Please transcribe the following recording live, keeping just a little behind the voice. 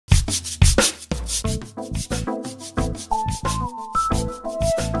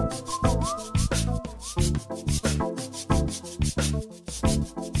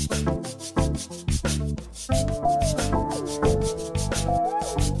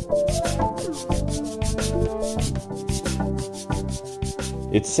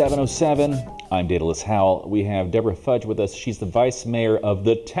It's 7:07. I'm Daedalus Howell. We have Debora Fudge with us. She's the vice mayor of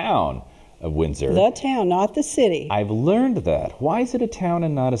the town of Windsor. The town, not the city. I've learned that. Why is it a town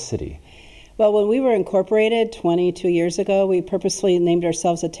and not a city? Well, when we were incorporated 22 years ago, we purposely named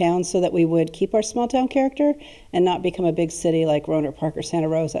ourselves a town so that we would keep our small town character and not become a big city like Roanoke Park or Santa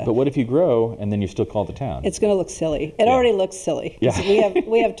Rosa. But what if you grow and then you're still called the town? It's going to look silly. It already looks silly. Yeah.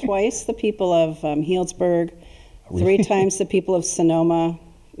 we have twice the people of Healdsburg, three times the people of Sonoma,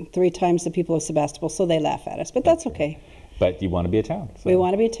 three times the people of Sebastopol, so they laugh at us, but that's okay. But you want to be a town. So. We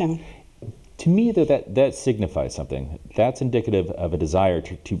want to be a town. To me, though, that signifies something. That's indicative of a desire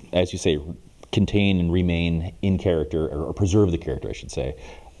to, as you say, contain and remain in character, or preserve the character, I should say,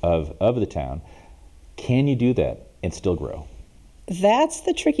 of the town. Can you do that and still grow? That's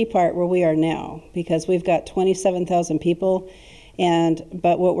the tricky part where we are now, because we've got 27,000 people,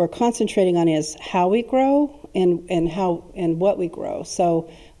 but what we're concentrating on is how we grow and what we grow. So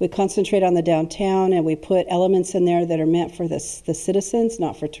we concentrate on the downtown, and we put elements in there that are meant for the citizens,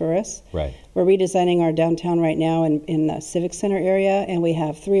 not for tourists. Right. We're redesigning our downtown right now in the Civic Center area, and we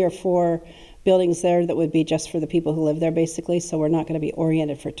have 3 or 4 buildings there that would be just for the people who live there, basically. So we're not going to be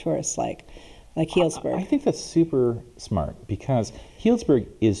oriented for tourists like Healdsburg. I think that's super smart, because Healdsburg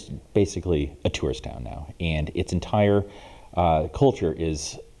is basically a tourist town now, and its entire culture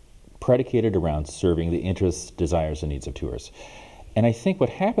is predicated around serving the interests, desires, and needs of tourists. And I think what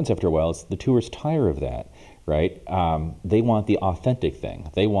happens after a while is the tourists tire of that, right? They want the authentic thing.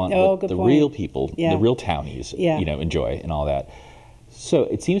 They want what the real people, the real townies, enjoy and all that. So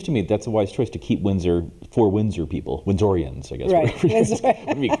it seems to me that's a wise choice to keep Windsor for Windsor people, Windsorians, I guess. Right.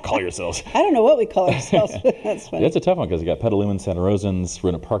 What do you call yourselves? I don't know what we call ourselves, but that's funny. That's a tough one, because you got Petalumans, Santa Rosans,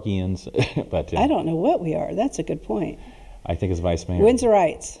 Roanoke Parkians. But I don't know what we are. That's a good point. I think as vice mayor.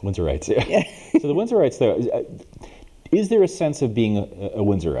 Windsorites. Windsorites, yeah. So the Windsorites, though, is there a sense of being a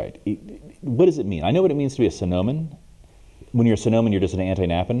Windsorite? What does it mean? I know what it means to be a Sonoman. When you're a Sonoman, you're just an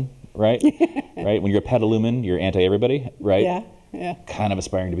anti-Napan, right? Right. When you're a Petaluman, you're anti-everybody, right? Yeah. Yeah. Kind of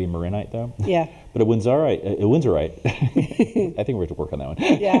aspiring to be a Marinite, though. Yeah. But a Windsorite, I think we have to work on that one.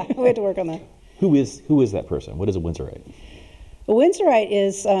 Yeah, we have to work on that. Who is that person? What is a Windsorite? A Windsorite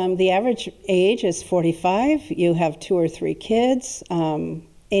is, the average age is 45. You have 2 or 3 kids.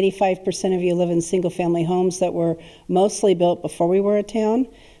 85% of you live in single-family homes that were mostly built before we were a town,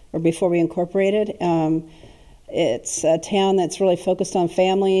 or before we incorporated. It's a town that's really focused on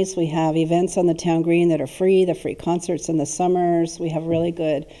families. We have events on the town green that are free, the free concerts in the summers. We have really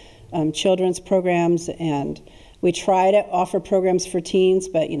good children's programs, and we try to offer programs for teens,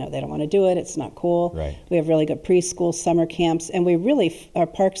 but they don't want to do it. It's not cool. Right. We have really good preschool, summer camps, and our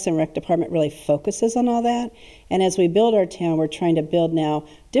Parks and Rec department really focuses on all that. And as we build our town, we're trying to build now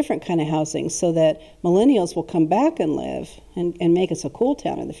different kind of housing so that millennials will come back and live and make us a cool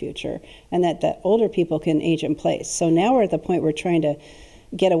town in the future, and that older people can age in place. So now we're at the point we're trying to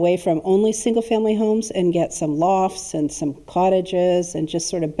get away from only single-family homes and get some lofts and some cottages and just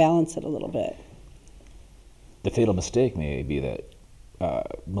sort of balance it a little bit. The fatal mistake may be that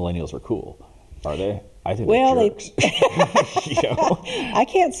millennials are cool. Are they? I think they're jerks. I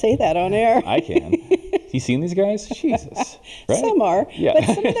can't say that on air. I can. You seen these guys? Jesus. Right? Some are. Yeah. But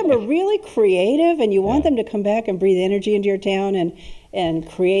some of them are really creative, and you want them to come back and breathe energy into your town and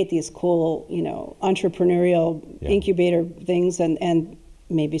create these cool, entrepreneurial incubator things and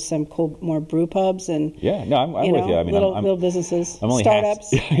maybe some cool more brew pubs and I'm with you. I mean, little businesses, I'm only startups.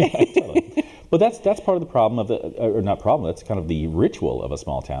 Totally. But that's part of the problem or not problem. That's kind of the ritual of a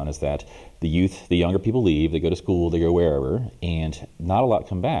small town, is that the younger people leave, they go to school, they go wherever, and not a lot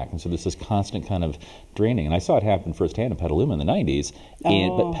come back. And so there's this constant kind of draining. And I saw it happen firsthand in Petaluma in the 90s.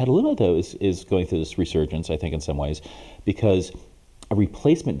 But Petaluma, though, is going through this resurgence, I think, in some ways, because a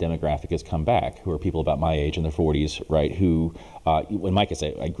replacement demographic has come back, who are people about my age in their 40s, right, who, when Mike,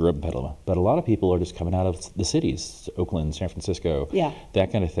 I grew up in Petaluma, but a lot of people are just coming out of the cities, Oakland, San Francisco,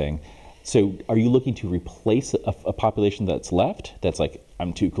 that kind of thing. So are you looking to replace a population that's left, that's like,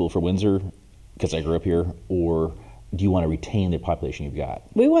 I'm too cool for Windsor because I grew up here, or do you want to retain the population you've got?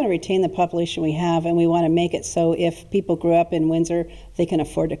 We want to retain the population we have, and we want to make it so if people grew up in Windsor, they can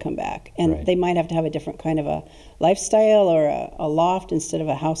afford to come back. And they might have to have a different kind of a lifestyle or a loft instead of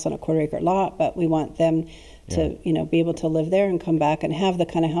a house on a quarter-acre lot, but we want them to be able to live there and come back and have the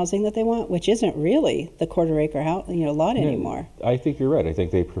kind of housing that they want, which isn't really the quarter-acre house, lot anymore. I think you're right. I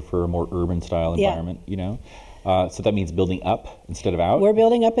think they prefer a more urban-style environment, So that means building up instead of out? We're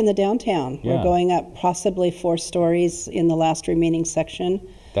building up in the downtown. We're going up possibly 4 stories in the last remaining section.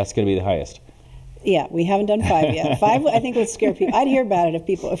 That's going to be the highest. Yeah, we haven't done 5 yet. 5, I think, would scare people. I'd hear about it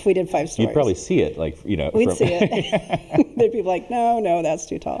if we did 5 stories. You'd probably see it, like, you know. We'd see it. There'd be like, no, that's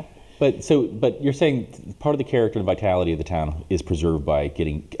too tall. But you're saying part of the character and vitality of the town is preserved by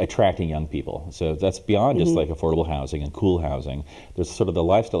attracting young people. So that's beyond just like affordable housing and cool housing. There's sort of the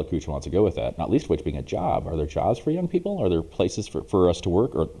lifestyle creature wants to go with that, not least of which being a job. Are there jobs for young people? Are there places for us to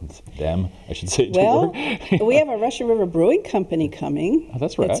work, or them, I should say, to work? Well, we have a Russian River Brewing Company coming. Oh,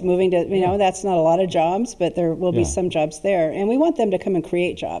 that's right. It's moving to, that's not a lot of jobs, but there will be some jobs there. And we want them to come and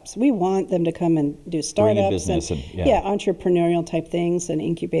create jobs. We want them to come and do startups and entrepreneurial type things and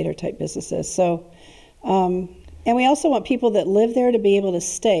incubator type businesses. So, and we also want people that live there to be able to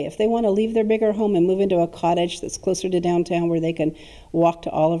stay. If they want to leave their bigger home and move into a cottage that's closer to downtown where they can walk to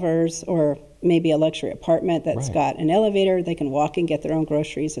Oliver's, or maybe a luxury apartment that's got an elevator, they can walk and get their own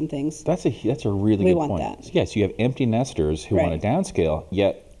groceries and things. That's a really good point. We want that. Yes, you have empty nesters who want to downscale,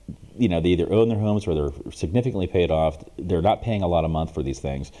 yet they either own their homes or they're significantly paid off. They're not paying a lot a month for these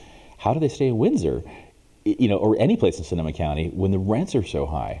things. How do they stay in Windsor? Or any place in Sonoma County when the rents are so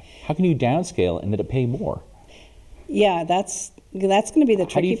high? How can you downscale and end up paying more? Yeah, that's going to be the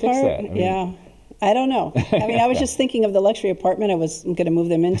tricky part. How do you fix that? I don't know. I was just thinking of the luxury apartment I was going to move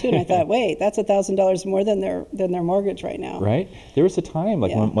them into, and I thought, wait, that's $1,000 more than their mortgage right now. Right. There was a time,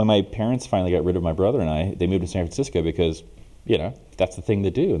 when my parents finally got rid of my brother and I, they moved to San Francisco because, that's the thing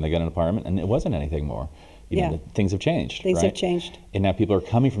to do, and they got an apartment, and it wasn't anything more. Things have changed. Things have changed. And now people are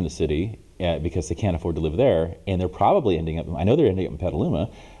coming from the city because they can't afford to live there, and they're probably ending up, I know they're ending up in Petaluma.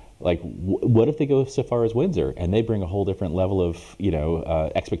 Like, what if they go so far as Windsor, and they bring a whole different level of,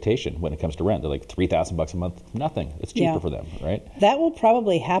 expectation when it comes to rent? They're like $3,000 a month, nothing. It's cheaper for them, right? That will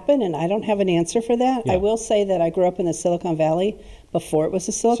probably happen, and I don't have an answer for that. I will say that I grew up in the Silicon Valley before it was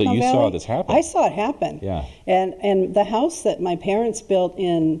the Silicon Valley. So you saw this happen? I saw it happen. Yeah. And the house that my parents built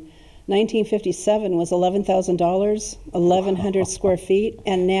in 1957 was $11,000, 1,100 square feet,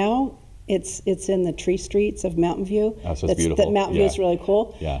 and now it's in the tree streets of Mountain View. Oh, so it's beautiful. That Mountain View is really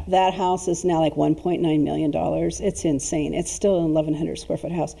cool. Yeah. That house is now like $1.9 million. It's insane. It's still an 1,100 square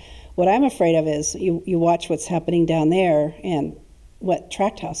foot house. What I'm afraid of is you watch what's happening down there and what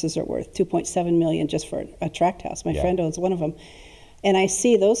tract houses are worth, $2.7 million just for a tract house. My friend owns one of them. And I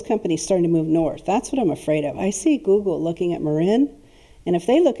see those companies starting to move north. That's what I'm afraid of. I see Google looking at Marin, and if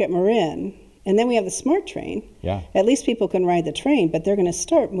they look at Marin, and then we have the SMART train, at least people can ride the train, but they're going to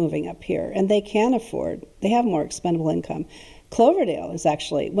start moving up here, and they can afford, they have more expendable income. Cloverdale is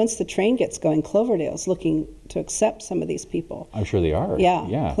actually, once the train gets going, Cloverdale is looking to accept some of these people. I'm sure they are.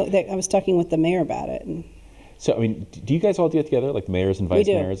 Yeah. I was talking with the mayor about it. So, do you guys all get together, like the mayors and vice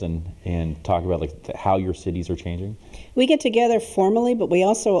mayors, and talk about how your cities are changing? We get together formally, but we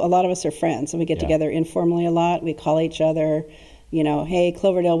also, a lot of us are friends, and we get together informally a lot. We call each other, hey,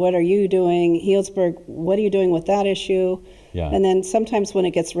 Cloverdale, what are you doing? Healdsburg, what are you doing with that issue? Yeah. And then sometimes when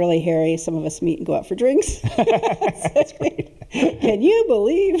it gets really hairy, some of us meet and go out for drinks. That's great. Can you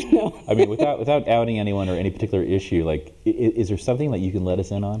believe? No. Without outing anyone or any particular issue, is there something that you can let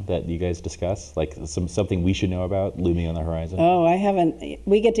us in on that you guys discuss? Like something we should know about looming on the horizon? Oh, I haven't.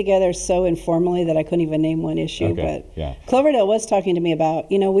 We get together so informally that I couldn't even name one issue. Okay. But Cloverdale was talking to me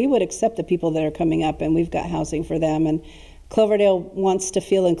about, we would accept the people that are coming up, and we've got housing for them. And Cloverdale wants to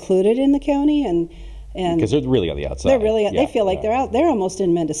feel included in the county, and because they're really on the outside. They're really they feel like they're out. They're almost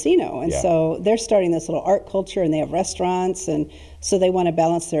in Mendocino, and so they're starting this little art culture, and they have restaurants, and so they want to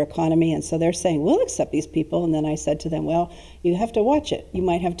balance their economy, and so they're saying we'll accept these people. And then I said to them, well, you have to watch it. You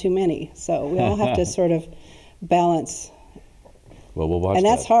might have too many, so we all have to sort of balance. Well, we'll watch. And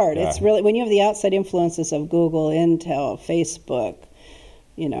that's hard. Yeah. It's really when you have the outside influences of Google, Intel, Facebook,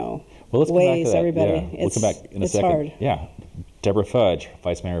 Well, let's Waze, come back to that. everybody. Yeah. We'll come back in a second. It's hard. Yeah. Debora Fudge,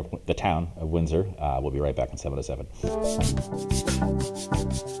 Vice Mayor of the town of Windsor. We'll be right back on 707.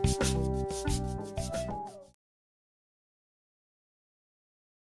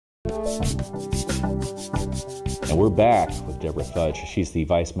 And we're back with Debora Fudge. She's the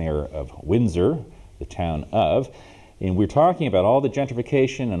Vice Mayor of Windsor, the town of. And we're talking about all the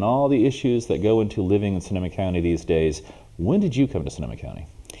gentrification and all the issues that go into living in Sonoma County these days. When did you come to Sonoma County?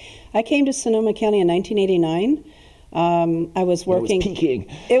 I came to Sonoma County in 1989. I was working. It was peaking.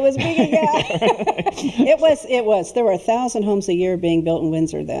 It was peaking, yeah. It was. There were 1,000 homes a year being built in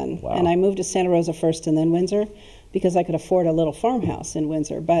Windsor then. Wow. And I moved to Santa Rosa first and then Windsor because I could afford a little farmhouse in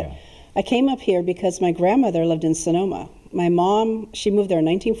Windsor. But I came up here because my grandmother lived in Sonoma. My mom, she moved there in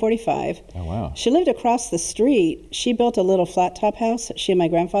 1945. Oh, wow. She lived across the street. She built a little flat top house, she and my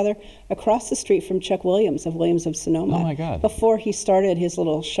grandfather, across the street from Chuck Williams of Sonoma. Oh, my God. Before he started his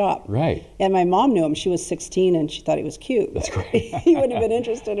little shop. Right. And my mom knew him. She was 16 and she thought he was cute. That's great. He wouldn't have been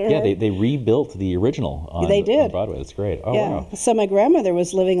interested in her. Yeah, they rebuilt the original on, They did. on Broadway. That's great. Oh, Yeah. wow. So my grandmother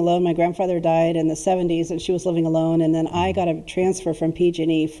was living alone. My grandfather died in the 70s and she was living alone. And then I got a transfer from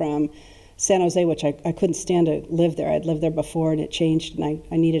PG&E from San Jose, which I couldn't stand to live there. I'd lived there before and it changed and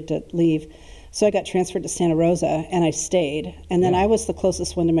I needed to leave. So I got transferred to Santa Rosa and I stayed. And then I was the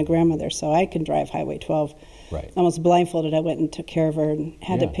closest one to my grandmother, so I can drive Highway 12. Right. Almost blindfolded. I went and took care of her and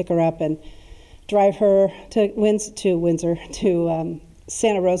had to pick her up and drive her to Windsor, to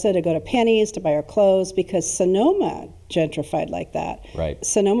Santa Rosa to go to Penny's to buy her clothes, because Sonoma gentrified like that. Right.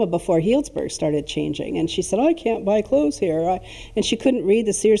 Sonoma before Healdsburg started changing, and she said, I can't buy clothes here. And she couldn't read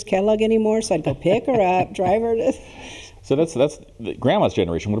the Sears catalog anymore, so I'd go pick her up, drive her to... So that's the grandma's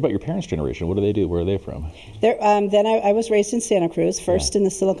generation. What about your parents' generation? What do they do? Where are they from? Then I was raised in Santa Cruz, first in the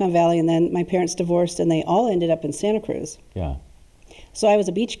Silicon Valley, and then my parents divorced, and they all ended up in Santa Cruz. Yeah. So I was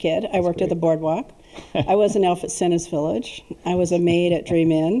a beach kid. I worked at the boardwalk. I was an elf at Senna's Village. I was a maid at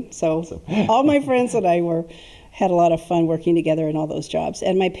Dream Inn. So awesome. All my friends and I had a lot of fun working together in all those jobs.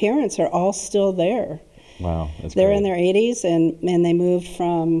 And my parents are all still there. Wow, that's They're great. in their 80s, and they moved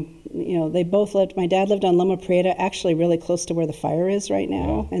from, they both lived, my dad lived on Loma Prieta, actually really close to where the fire is right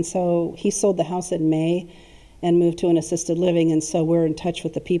now. Yeah. And so he sold the house in May and moved to an assisted living, and so we're in touch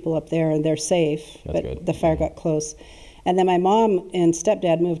with the people up there, and they're safe. That's but good. The fire got close. And then my mom and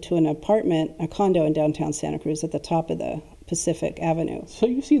stepdad moved to an apartment, a condo in downtown Santa Cruz at the top of the Pacific Avenue. So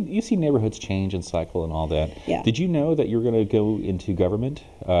you see neighborhoods change and cycle and all that. Yeah. Did you know that you were going to go into government?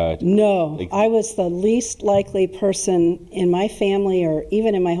 No, I was the least likely person in my family or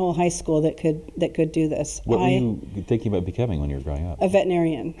even in my whole high school that could do this. What were you thinking about becoming when you were growing up? A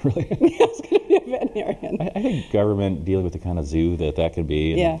veterinarian. Really? I was going to be a veterinarian. I think government, dealing with the kind of zoo that could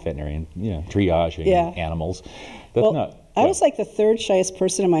be, and veterinarian, triaging animals. That's not. I was like the third shyest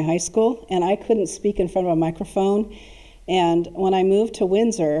person in my high school, and I couldn't speak in front of a microphone. And when I moved to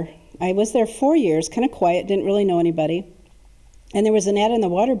Windsor, I was there 4 years, kind of quiet, didn't really know anybody. And there was an ad in the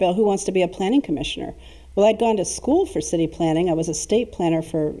water bill, who wants to be a planning commissioner? Well, I'd gone to school for city planning. I was a state planner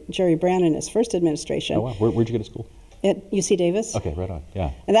for Jerry Brown in his first administration. Oh, wow. Where'd you go to school? At UC Davis. Okay, right on, yeah.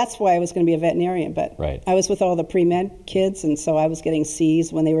 And that's why I was going to be a veterinarian, but I was with all the pre-med kids, and so I was getting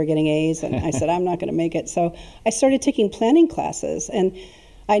C's when they were getting A's, and I said, I'm not going to make it. So I started taking planning classes, and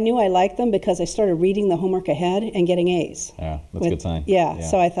I knew I liked them because I started reading the homework ahead and getting A's. Yeah, that's a good sign. Yeah,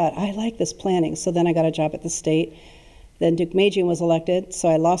 so I thought, I like this planning. So then I got a job at the state. Then Duke Magian was elected, so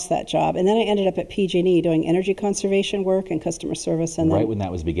I lost that job. And then I ended up at PG&E doing energy conservation work and customer service. And right when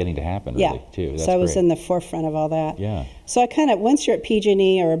that was beginning to happen, really, too. That's so I was great. in the forefront of all that. Yeah. So I kind of, once you're at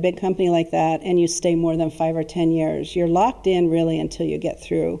PG&E or a big company like that and you stay more than 5 or 10 years, you're locked in really until you get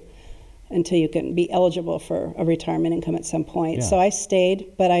through, until you can be eligible for a retirement income at some point. Yeah. So I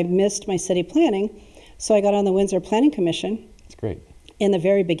stayed, but I missed my city planning. So I got on the Windsor Planning Commission. That's great. In the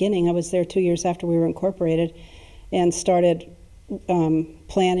very beginning, I was there 2 years after we were incorporated, and started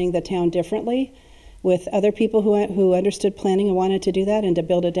planning the town differently with other people who understood planning and wanted to do that and to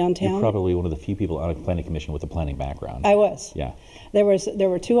build a downtown. You're probably one of the few people on a planning commission with a planning background. I was. Yeah. There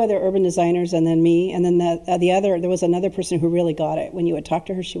were 2 other urban designers and then me, and then there was another person who really got it. When you would talk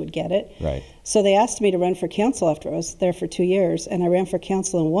to her, she would get it. Right. So they asked me to run for council after I was there for 2 years, and I ran for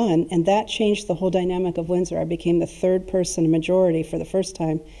council and won, and that changed the whole dynamic of Windsor. I became the third person majority for the first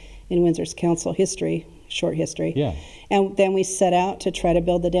time in Windsor's council history. Short history. Yeah. And then we set out to try to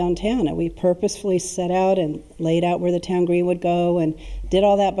build the downtown, and we purposefully set out and laid out where the town green would go and did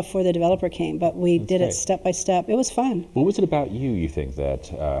all that before the developer came, but we did it step by step. It was fun. What was it about you think,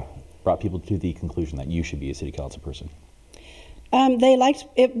 that brought people to the conclusion that you should be a city council person? They liked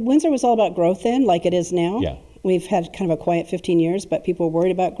it. Windsor was all about growth then, like it is now. Yeah. We've had kind of a quiet 15 years, but people were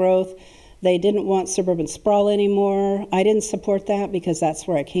worried about growth. They didn't want suburban sprawl anymore. I didn't support that because that's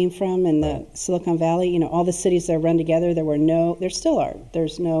where I came from in the Silicon Valley. All the cities that run together, there still are.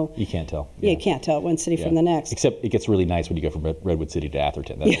 There's no... You can't tell. Yeah. You can't tell one city from the next. Except it gets really nice when you go from Redwood City to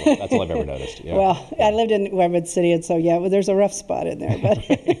Atherton. That's all I've ever noticed. Yeah. Well, I lived in Redwood City, and so, there's a rough spot in there, but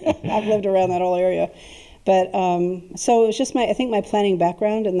I've lived around that whole area. But so it was just I think my planning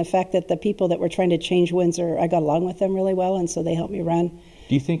background and the fact that the people that were trying to change Windsor, I got along with them really well, and so they helped me run.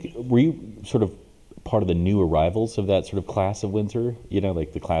 Do you think, were you sort of part of the new arrivals of that sort of class of Windsor? You know,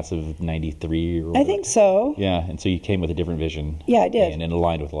 like the class of '93 or whatever. I think so. Yeah, and so you came with a different vision. Yeah, I did. And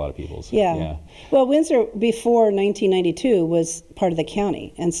aligned with a lot of people's. Yeah. Well, Windsor before 1992 was part of the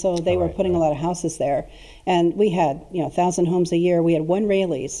county, and so they were putting a lot of houses there. And we had, 1,000 homes a year. We had one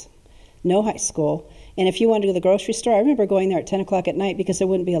Raley's, no high school. And if you wanted to go to the grocery store, I remember going there at 10 o'clock at night because there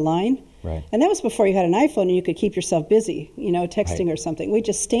wouldn't be a line. Right. And that was before you had an iPhone and you could keep yourself busy, texting or something. We'd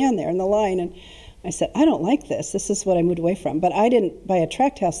just stand there in the line, and I said, I don't like this. This is what I moved away from. But I didn't buy a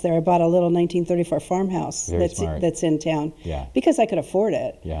tract house there. I bought a little 1934 farmhouse that's in town. Yeah. Because I could afford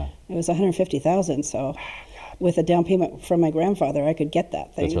it. Yeah. It was $150,000, so with a down payment from my grandfather, I could get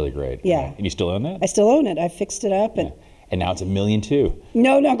that thing. That's really great. Yeah. And you still own that? I still own it. I fixed it up. And now it's $1 million too.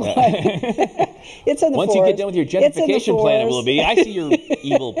 No, not quite. It's in the Once fours. you get done with your gentrification plan, it will be. I see your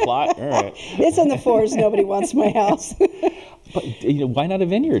evil plot. All right. It's in the fours. Nobody wants my house. But why not a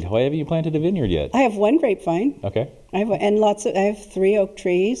vineyard? Why haven't you planted a vineyard yet? I have one grapevine. Okay. I have 3 oak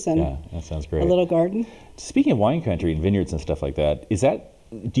trees and that sounds great. a little garden. Speaking of wine country and vineyards and stuff like that,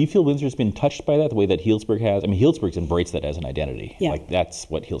 do you feel Windsor's been touched by that the way that Healdsburg has? I mean, Healdsburg's embraced that as an identity. Yeah. Like that's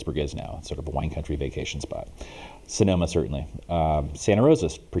what Healdsburg is now. It's sort of a wine country vacation spot. Sonoma certainly. Santa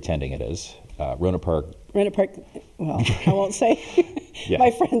Rosa's pretending it is. Rona Park. Rona Park, well, I won't say. Yeah.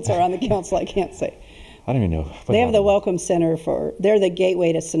 My friends are on the council, I can't say. I don't even know. They have the Welcome Center they're the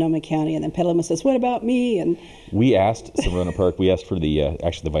gateway to Sonoma County, and then Petaluma says, what about me? And we asked Rona Park, we asked for the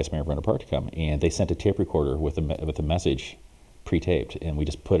vice mayor of Rona Park to come, and they sent a tape recorder with a message pre-taped, and we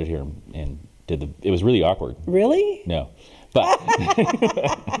just put it here and it was really awkward. Really? No. But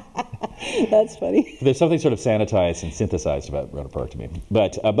that's funny. There's something sort of sanitized and synthesized about Rona Park to me.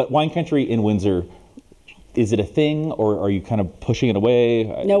 But wine country in Windsor, is it a thing, or are you kind of pushing it away?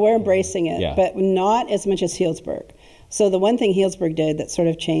 No, we're embracing it, Yeah. but not as much as Healdsburg. So the one thing Healdsburg did that sort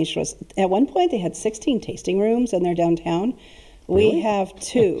of changed was, at one point they had 16 tasting rooms in their downtown. Really? We have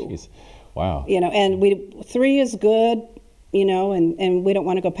 2. Jeez. Wow. And 3 is good, and we don't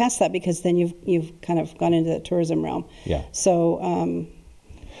want to go past that because then you've kind of gone into the tourism realm. Yeah. So,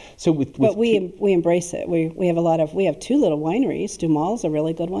 but we embrace it. We have 2 little wineries. Dumal's a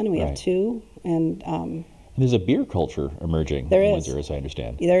really good one. We have 2, and there's a beer culture emerging in Windsor, as I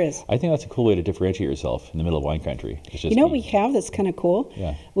understand. There is. I think that's a cool way to differentiate yourself in the middle of wine country. It's just we have that's kind of cool.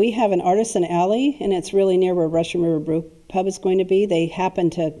 Yeah. We have an artisan alley, and it's really near where Russian River Brew Pub is going to be. They happen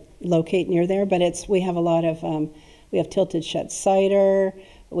to locate near there, but we have a lot of we have Tilted Shut cider.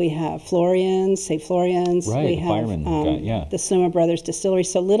 We have Florian's, St. Florian's. Right, we the have fireman guy, the Sonoma Brothers Distillery.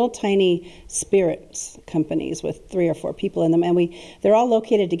 So little tiny spirits companies with 3 or 4 people in them, and they're all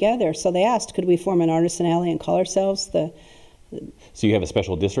located together. So they asked, could we form an artisan alley and call ourselves the? So you have a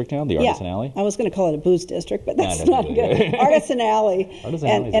special district now, the Artisan Alley? I was going to call it a booze district, but that's not good. Artisan Alley.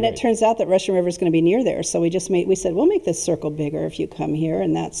 And it turns out that Russian River is going to be near there. So we said, we'll make this circle bigger if you come here.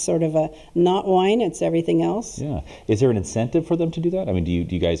 And that's sort of not wine, it's everything else. Yeah. Is there an incentive for them to do that? I mean, do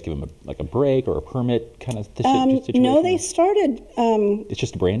you guys give them a break or a permit kind of situation? No, they started it's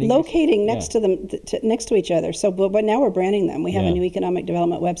just branding? Locating next to them, next to each other. So, but now we're branding them. We have a new economic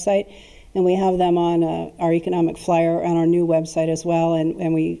development website. And we have them on our economic flyer on our new website as well,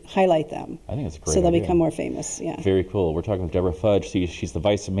 and we highlight them. I think it's great. So they'll become more famous, yeah. Very cool. We're talking with Debora Fudge. She's the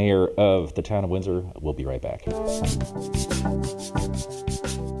vice mayor of the town of Windsor. We'll be right back.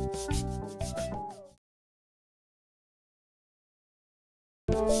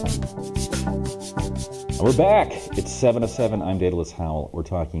 We're back. It's 7:07. I'm Daedalus Howell. We're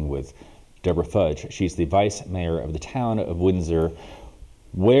talking with Debora Fudge. She's the vice mayor of the town of Windsor.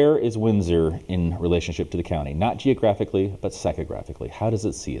 Where is Windsor in relationship to the county? Not geographically, but psychographically. How does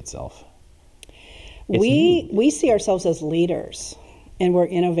it see itself? We see ourselves as leaders, and we're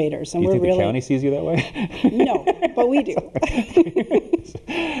innovators. And you we're think really the county sees you that way? No, but we do.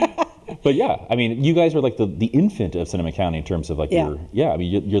 But yeah, I mean, you guys are like the infant of Sonoma County in terms of like I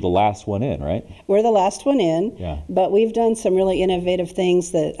mean, you're the last one in, right? We're the last one in, yeah. But we've done some really innovative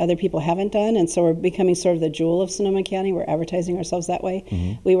things that other people haven't done, and so we're becoming sort of the jewel of Sonoma County. We're advertising ourselves that way.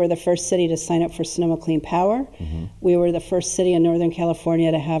 Mm-hmm. We were the first city to sign up for Sonoma Clean Power. Mm-hmm. We were the first city in Northern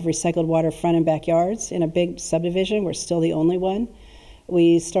California to have recycled water front and backyards in a big subdivision. We're still the only one.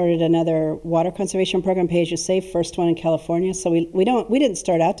 We started another water conservation program, Pay As You Save, first one in California. So we didn't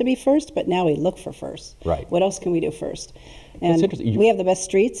start out to be first, but now we look for first. Right. What else can we do first? That's And interesting. we have the best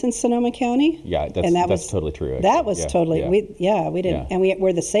streets in Sonoma County. Yeah, that's totally true. Actually. That was totally. We didn't, Yeah. and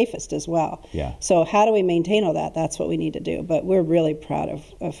we're the safest as well. Yeah. So how do we maintain all that? That's what we need to do. But we're really proud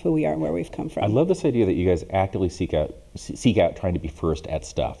of who we are and where we've come from. I love this idea that you guys actively seek out trying to be first at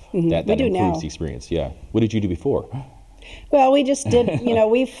stuff. Mm-hmm. That we do improves now. the experience. Yeah. What did you do before? Well, we just did,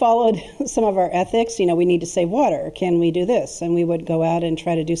 we followed some of our ethics. We need to save water. Can we do this? And we would go out and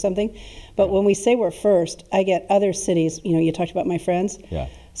try to do something. But when we say we're first, I get other cities, you talked about my friends. Yeah.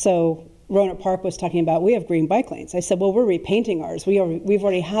 So Roanoke Park was talking about, we have green bike lanes. I said, well, we're repainting ours. We've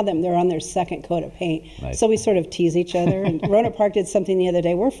already had them. They're on their second coat of paint. Nice. So we sort of tease each other. And Roanoke Park did something the other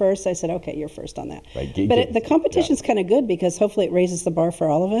day. We're first. I said, okay, you're first on that. Right. But the competition's kind of good because hopefully it raises the bar for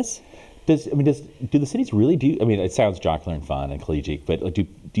all of us. Do the cities really do? I mean, it sounds jocular and fun and collegiate, but do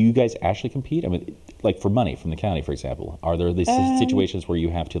you guys actually compete? I mean, like for money from the county, for example, are there these situations where you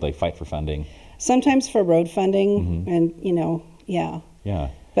have to fight for funding? Sometimes for road funding, and yeah. Yeah.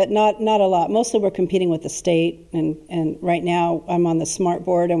 But not a lot. Mostly we're competing with the state, and right now I'm on the SMART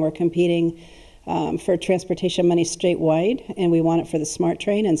board, and we're competing for transportation money statewide, and we want it for the SMART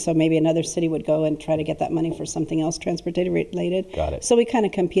train, and so maybe another city would go and try to get that money for something else transportation related. Got it. So we kind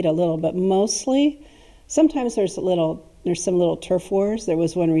of compete a little, but mostly, sometimes there's some little turf wars. There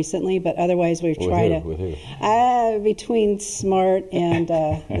was one recently, but otherwise we've tried With who? Between SMART and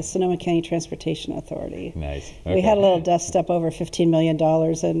the Sonoma County Transportation Authority. Nice. Okay. We had a little dust up over $15 million,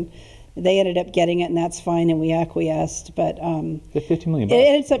 and they ended up getting it, and that's fine, and we acquiesced. But the $15 million. it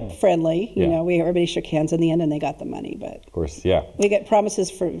ends up friendly. Yeah. Everybody shook hands in the end, and they got the money. But of course, yeah. we get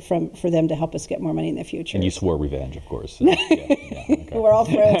promises for them to help us get more money in the future. And you swore revenge, of course. So, okay. We're all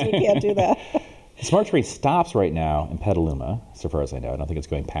friends. We can't do that. The SMART train stops right now in Petaluma, so far as I know. I don't think it's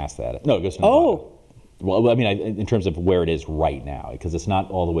going past that. No, it goes to Nevada. Oh. Well, I mean, in terms of where it is right now, because it's not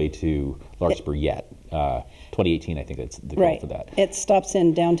all the way to Larkspur yet. 2018, I think that's the goal for that. It stops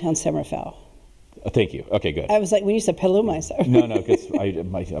in downtown San Rafael. Thank you. Okay, good. I was like, when you said Petaluma, I said... No, because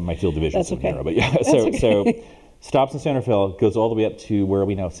my field division is okay. narrow. But yeah, so stops in San Rafael, goes all the way up to, where are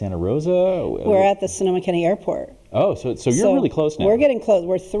we now, Santa Rosa? We're at the Sonoma County Airport. Oh, so you're really close now. We're getting close.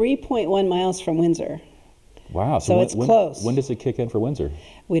 We're 3.1 miles from Windsor. Wow. So it's close. When does it kick in for Windsor?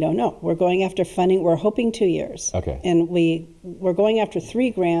 We don't know. We're going after funding. We're hoping 2 years. Okay. And we're going after 3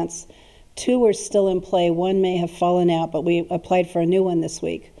 grants. 2 are still in play. 1 may have fallen out, but we applied for a new one this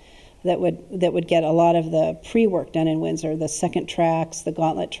week that would get a lot of the pre-work done in Windsor, the second tracks, the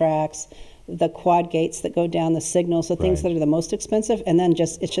gauntlet tracks, the quad gates that go down, the signals, the things that are the most expensive, and then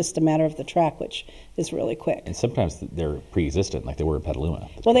it's just a matter of the track, which is really quick. And sometimes they're pre-existent, like they were in Petaluma.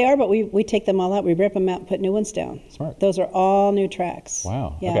 Well, they are, but we take them all out. We rip them out and put new ones down. Smart. Those are all new tracks.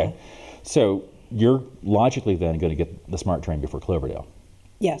 Wow. Yeah. Okay. So you're logically then going to get the SMART train before Cloverdale.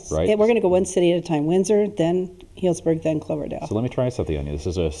 Yes. Right? Yeah, we're going to go one city at a time. Windsor, then Healdsburg, then Cloverdale. So let me try something on you. This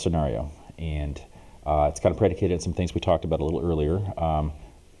is a scenario, and it's kind of predicated on some things we talked about a little earlier.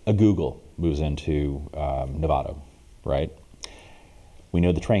 A Google moves into Nevada, right? We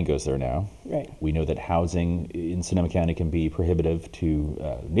know the train goes there now. Right. We know that housing in Sonoma County can be prohibitive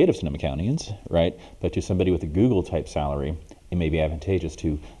to native Sonoma Countyans, right? But to somebody with a Google-type salary, it may be advantageous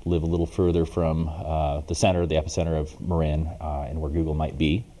to live a little further from the epicenter of Marin, and where Google might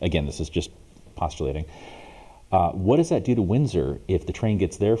be. Again, this is just postulating. What does that do to Windsor if the train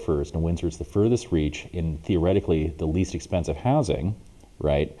gets there first, and Windsor is the furthest reach in theoretically the least expensive housing,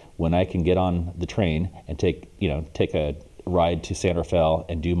 right? When I can get on the train and take a ride to San Rafael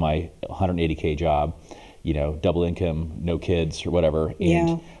and do my 180K job, double income, no kids or whatever.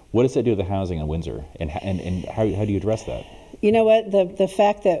 And what does that do to the housing in Windsor? And how do you address that? You know what? The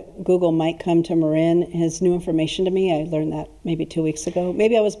fact that Google might come to Marin is new information to me. I learned that maybe 2 weeks ago.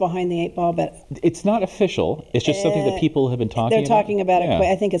 Maybe I was behind the 8 ball, but... It's not official. It's just something that people have been talking about. They're talking about it.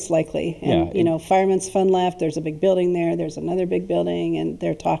 I think it's likely. And, Fireman's Fund left. There's a big building there. There's another big building, and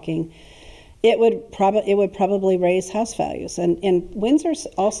they're talking. It would probably raise house values, and Windsor's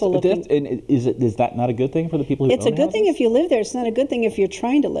also looking. And is that not a good thing for the people who It's own a good houses? thing if you live there. It's not a good thing if you're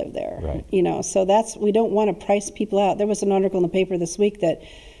trying to live there. Right. So we don't want to price people out. There was an article in the paper this week that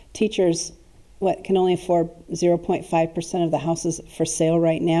teachers can only afford 0.5% of the houses for sale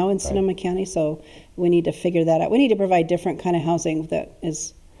right now in Sonoma County. So we need to figure that out. We need to provide different kind of housing that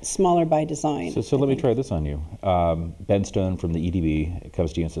is smaller by design. So let me try this on you. Ben Stone from the EDB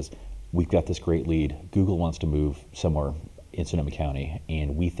comes to you and says, we've got this great lead. Google wants to move somewhere in Sonoma County,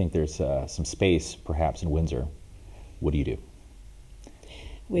 and we think there's some space perhaps in Windsor. What do you do?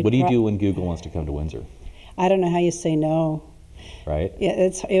 What do you do when Google wants to come to Windsor? I don't know how you say no. Right? Yeah,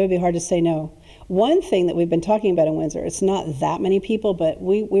 it would be hard to say no. One thing that we've been talking about in Windsor, it's not that many people, but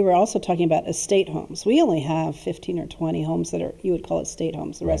we were also talking about estate homes. We only have 15 or 20 homes that are, you would call estate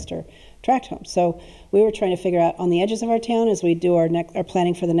homes. The rest are tract homes. So we were trying to figure out on the edges of our town, as we do our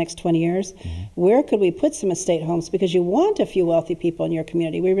planning for the next 20 years, where could we put some estate homes? Because you want a few wealthy people in your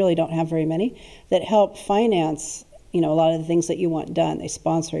community. We really don't have very many that help finance a lot of the things that you want done. They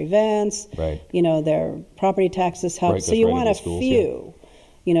sponsor events, right. Their property taxes help. Right, so you right want a schools, few,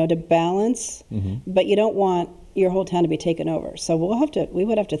 to balance, but you don't want your whole town to be taken over. So we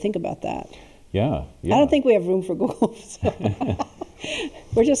would have to think about that. Yeah. I don't think we have room for Google. So.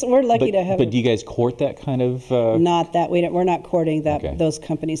 we're lucky to have. But do you guys court that kind of? Not that we're not courting that those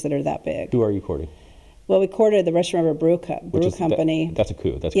companies that are that big. Who are you courting? Well, we courted the Russian River Brew Company. That's a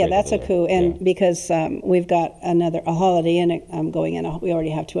coup. That's yeah, great that's a coup, and because we've got a Holiday Inn going in. We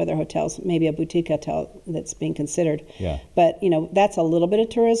already have 2 other hotels, maybe a boutique hotel that's being considered. Yeah. But that's a little bit of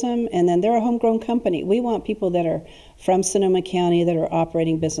tourism, and then they're a homegrown company. We want people that are from Sonoma County that are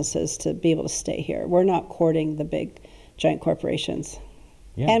operating businesses to be able to stay here. We're not courting the big, giant corporations.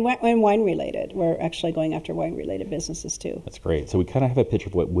 Yeah. And wine related. We're actually going after wine related businesses too. That's great. So we kind of have a picture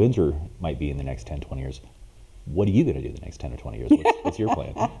of what Windsor might be in the next 10, 20 years. What are you going to do the next 10 or 20 years? What's your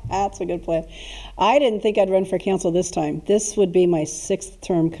plan? That's a good plan. I didn't think I'd run for council this time. This would be my 6th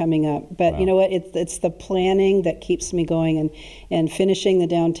term coming up. But you know what? It's the planning that keeps me going, and finishing the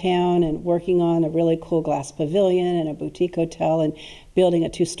downtown and working on a really cool glass pavilion and a boutique hotel and building a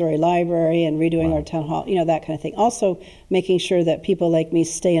 2-story library and redoing our town hall, that kind of thing. Also making sure that people like me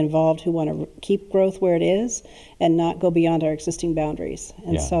stay involved who want to keep growth where it is and not go beyond our existing boundaries.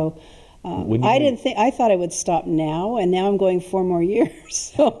 And so I thought I would stop now, and now I'm going 4 more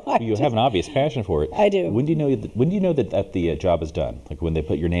years. So you have an obvious passion for it. I do. When do you know that the job is done? Like when they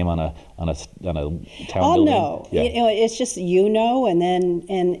put your name on a town building? I'll know. Yeah. It's just and then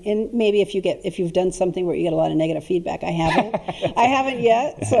and maybe if you've done something where you get a lot of negative feedback. I haven't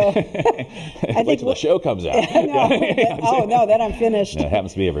yet. So I wait till the show comes out. No, then I'm finished. No, it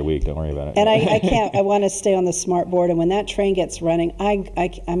happens to me every week. Don't worry about it. And I can't. I want to stay on the smart board, and when that train gets running, I'm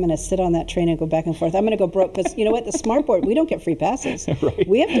going to sit on that train and go back and forth. I'm going to go broke because you know what? The smart board, we don't get free passes. Right.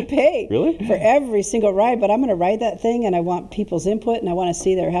 We have to pay for every single ride, but I'm going to ride that thing, and I want people's input, and I want to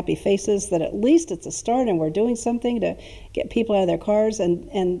see their happy faces, that at least it's a start and we're doing something to get people out of their cars,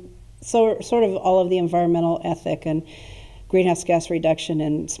 and so sort of all of the environmental ethic and greenhouse gas reduction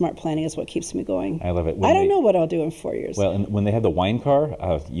and smart planning is what keeps me going. I love it. I don't know what I'll do in 4 years. Well, and when they have the wine car,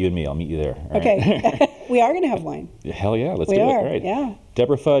 you and me, I'll meet you there. Okay. We are going to have wine. Hell yeah, let's do it. All right. Yeah.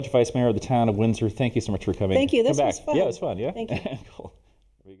 Debora Fudge, Vice Mayor of the town of Windsor, thank you so much for coming. Thank you. This was fun. Yeah, it was fun. Yeah. Thank you. Cool.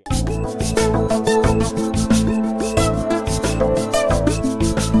 There we go.